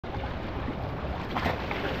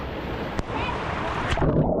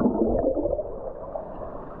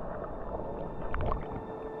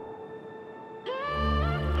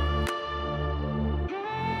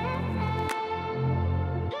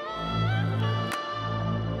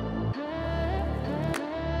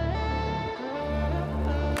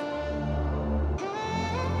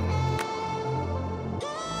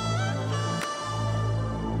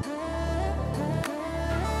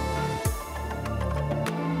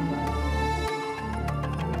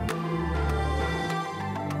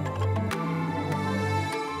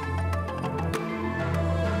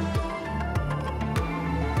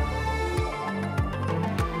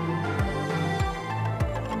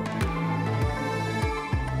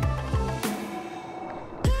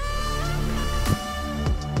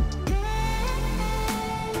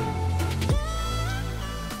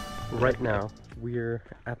right now we're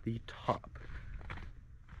at the top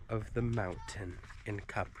of the mountain in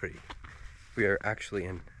Capri. We are actually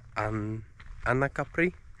in Anna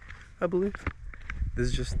Capri, I believe. This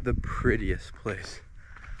is just the prettiest place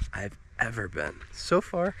I've ever been so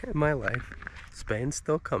far in my life. Spain's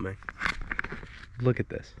still coming. Look at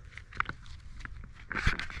this.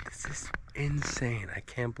 This is insane. I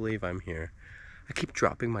can't believe I'm here. I keep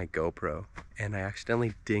dropping my GoPro and I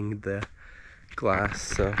accidentally dinged the glass,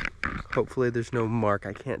 so hopefully there's no mark.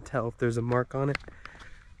 I can't tell if there's a mark on it,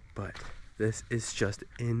 but this is just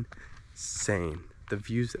insane. The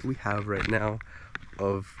views that we have right now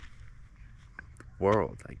of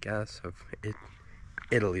world, I guess, of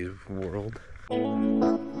Italy's world. Oh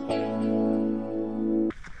my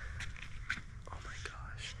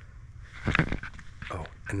gosh. Oh,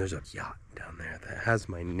 and there's a yacht down there that has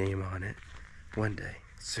my name on it. One day,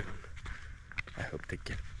 soon, I hope to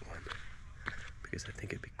get one because I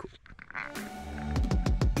think it'd be cool.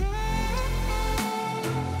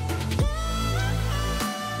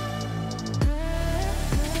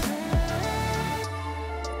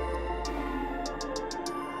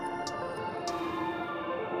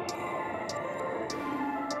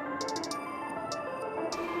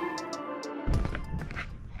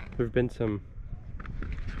 There have been some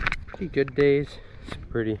pretty good days, some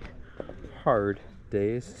pretty hard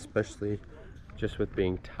days, especially just with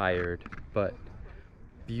being tired, but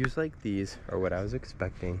views like these are what I was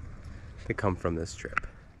expecting to come from this trip.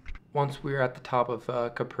 Once we were at the top of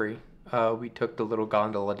Capri, we took the little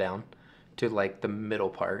gondola down to like the middle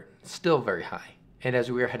part, still very high. And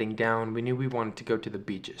as we were heading down, we knew we wanted to go to the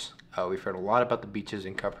beaches. We've heard a lot about the beaches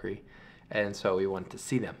in Capri, and so we wanted to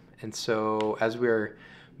see them. And so as we were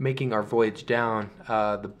making our voyage down,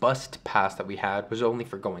 the bus pass that we had was only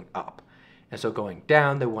for going up. And so going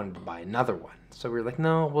down, they wanted to buy another one. So we were like,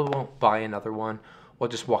 no, we won't buy another one. We'll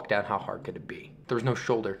just walk down. How hard could it be? There was no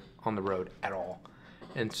shoulder on the road at all.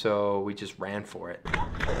 And so we just ran for it.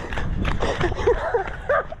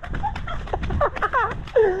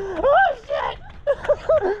 Oh, shit!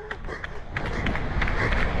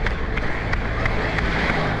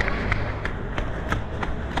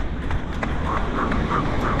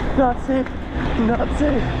 Not safe. Not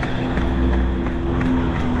safe.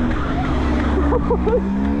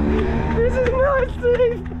 This is not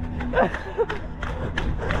safe.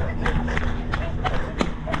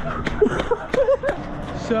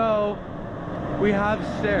 So, we have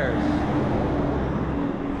stairs.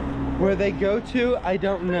 Where they go to, I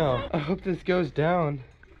don't know. I hope this goes down.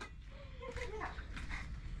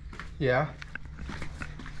 Yeah.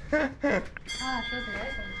 Ah, it feels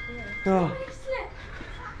nice on the floor. Oh.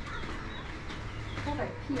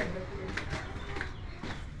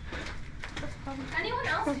 Anyone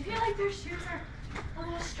else feel like their shoes are a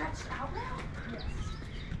little stretched out now?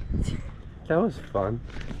 Yes. That was fun.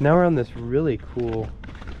 Now we're on this really cool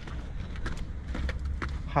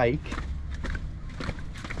hike.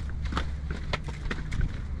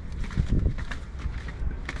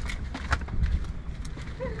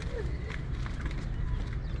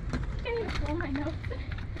 I need to blow my nose.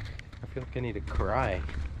 I feel like I need to cry.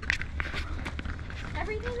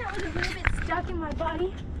 Everything that was a little bit stuck in my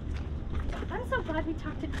body. I'm so glad we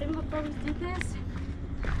talked to Tim before we did this.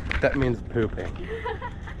 That means pooping.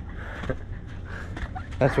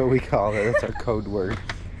 That's what we call it. That's our code word.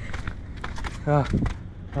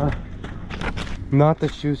 Not the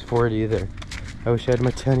shoes for it either. I wish I had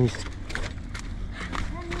my tennies.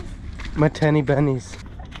 My tenny bennies.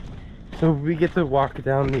 So we get to walk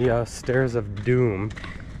down the stairs of doom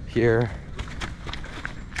here.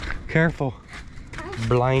 Careful.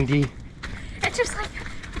 Blindy. It just like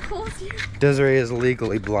pulls you. Desiree is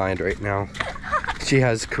legally blind right now. She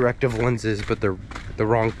has corrective lenses, but they're the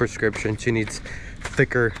wrong prescription. She needs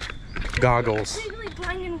thicker goggles. Legally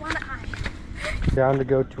blind in one eye. Down to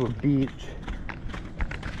go to a beach.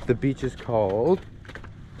 The beach is called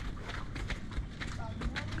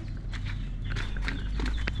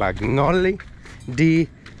Magnoli di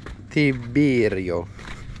Tiberio.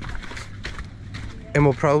 And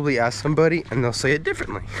we'll probably ask somebody and they'll say it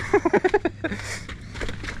differently.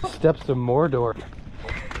 Steps of Mordor.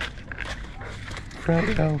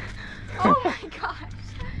 Frodo. Oh my gosh.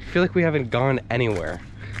 I feel like we haven't gone anywhere.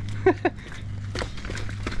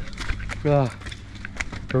 We're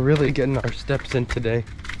really getting our steps in today.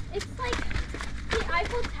 It's like the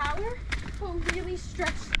Eiffel Tower, but really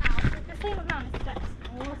stretched out with the same amount of steps.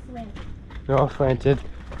 All slanted. They're all slanted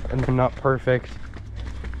and they're not perfect.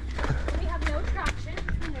 We have no traction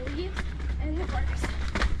from the leaves and the birds.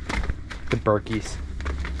 The Berkeys.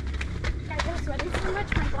 Guys, I'm sweating so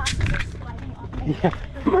much, my glasses are sliding off me. Yeah,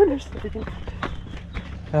 I'm understanding.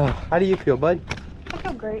 How do you feel, bud? I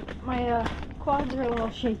feel great. My quads are a little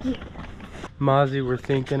shaky. Mozzie, we're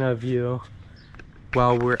thinking of you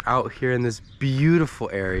while we're out here in this beautiful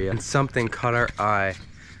area, and something caught our eye.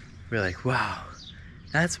 We're like, wow,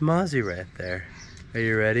 that's Mozzie right there. Are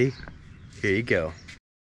you ready? Here you go.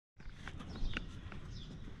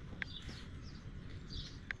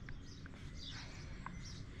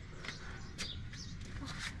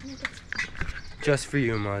 Just for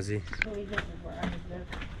you, Mozzie.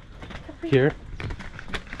 Here?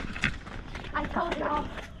 I told y'all.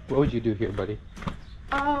 What would you do here, buddy?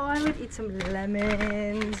 Oh, I would eat some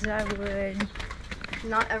lemons. I would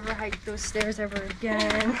not ever hike those stairs ever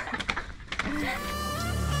again.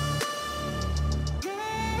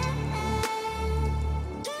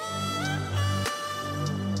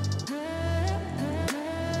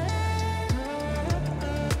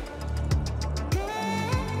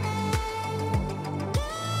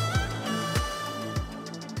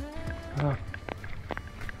 Oh.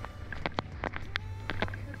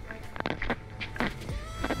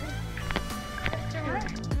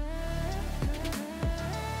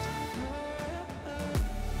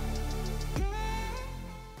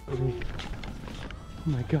 Oh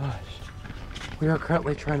my gosh. We are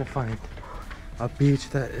currently trying to find a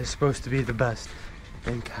beach that is supposed to be the best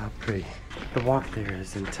in Capri. The walk there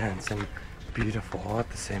is intense and beautiful all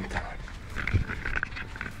at the same time.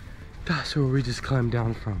 That's where we just climbed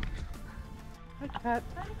down from.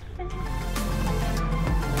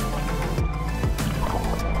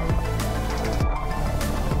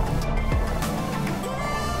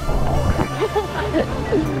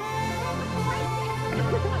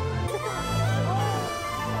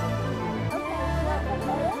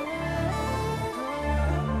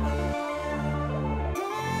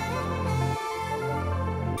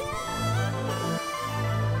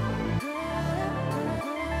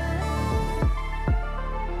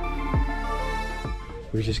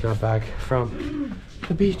 We just got back from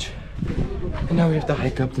the beach and now we have to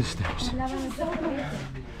hike up the stairs again.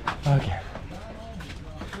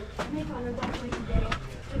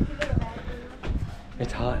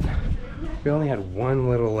 It's hot. We only had one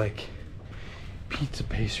little like pizza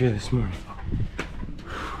pastry this morning.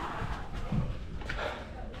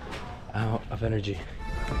 Out of energy.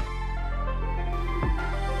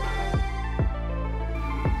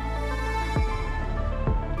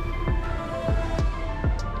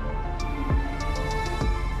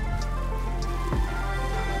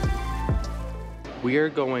 We are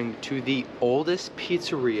going to the oldest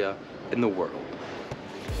pizzeria in the world.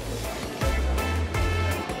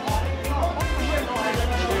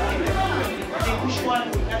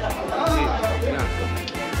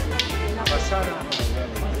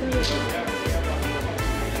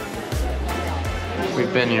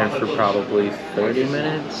 We've been here for probably 30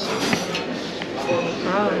 minutes.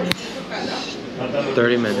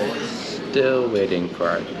 30 minutes. Still waiting for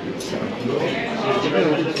our pizza.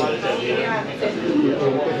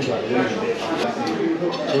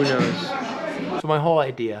 Who knows? So my whole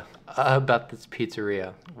idea about this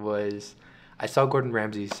pizzeria was I saw Gordon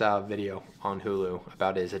Ramsay's video on Hulu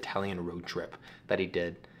about his Italian road trip that he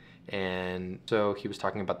did. And so he was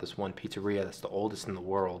talking about this one pizzeria that's the oldest in the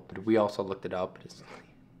world. But we also looked it up. It's,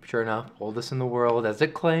 sure enough, oldest in the world as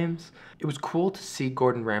it claims. It was cool to see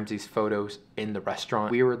Gordon Ramsay's photos in the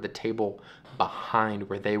restaurant. We were at the table behind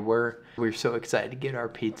where they were. We were so excited to get our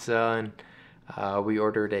pizza, and we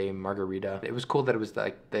ordered a margarita. It was cool that it was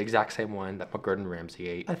like the exact same one that Gordon Ramsay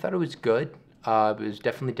ate. I thought it was good. It was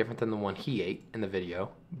definitely different than the one he ate in the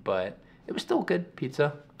video, but it was still good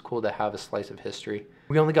pizza. Cool to have a slice of history.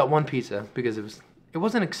 We only got one pizza because it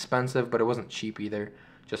wasn't expensive, but it wasn't cheap either.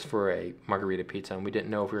 Just for a margarita pizza, and we didn't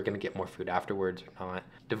know if we were gonna get more food afterwards or not.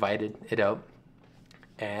 Divided it up,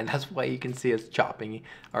 and that's why you can see us chopping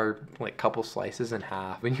our like couple slices in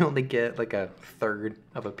half. When you only get like a third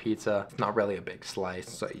of a pizza, it's not really a big slice,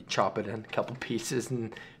 so you chop it in a couple pieces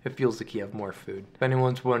and it feels like you have more food. If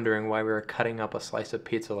anyone's wondering why we were cutting up a slice of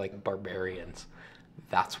pizza like barbarians,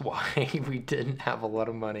 that's why. We didn't have a lot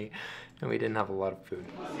of money and we didn't have a lot of food.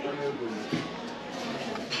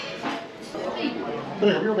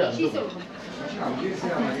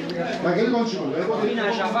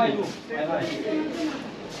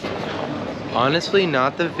 Honestly,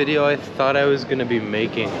 not the video I thought I was gonna be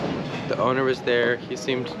making. The owner was there, he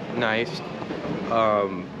seemed nice,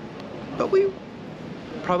 but we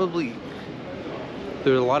probably,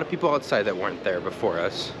 there were a lot of people outside that weren't there before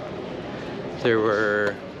us. There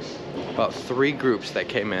were about 3 groups that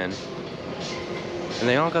came in, and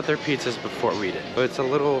they all got their pizzas before we did. But it's a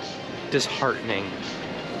little disheartening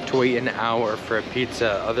to wait an hour for a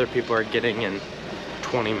pizza. Other people are getting in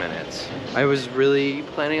 20 minutes. I was really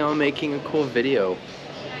planning on making a cool video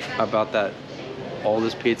about that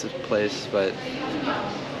oldest pizza place, but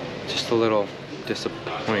just a little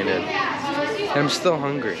disappointed. And I'm still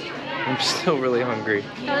hungry. I'm still really hungry.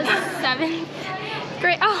 That was 7th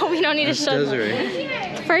grade. Oh, we don't need to show them. Desiree,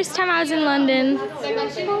 First time I was in London.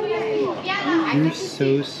 you're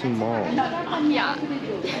so small. Yeah.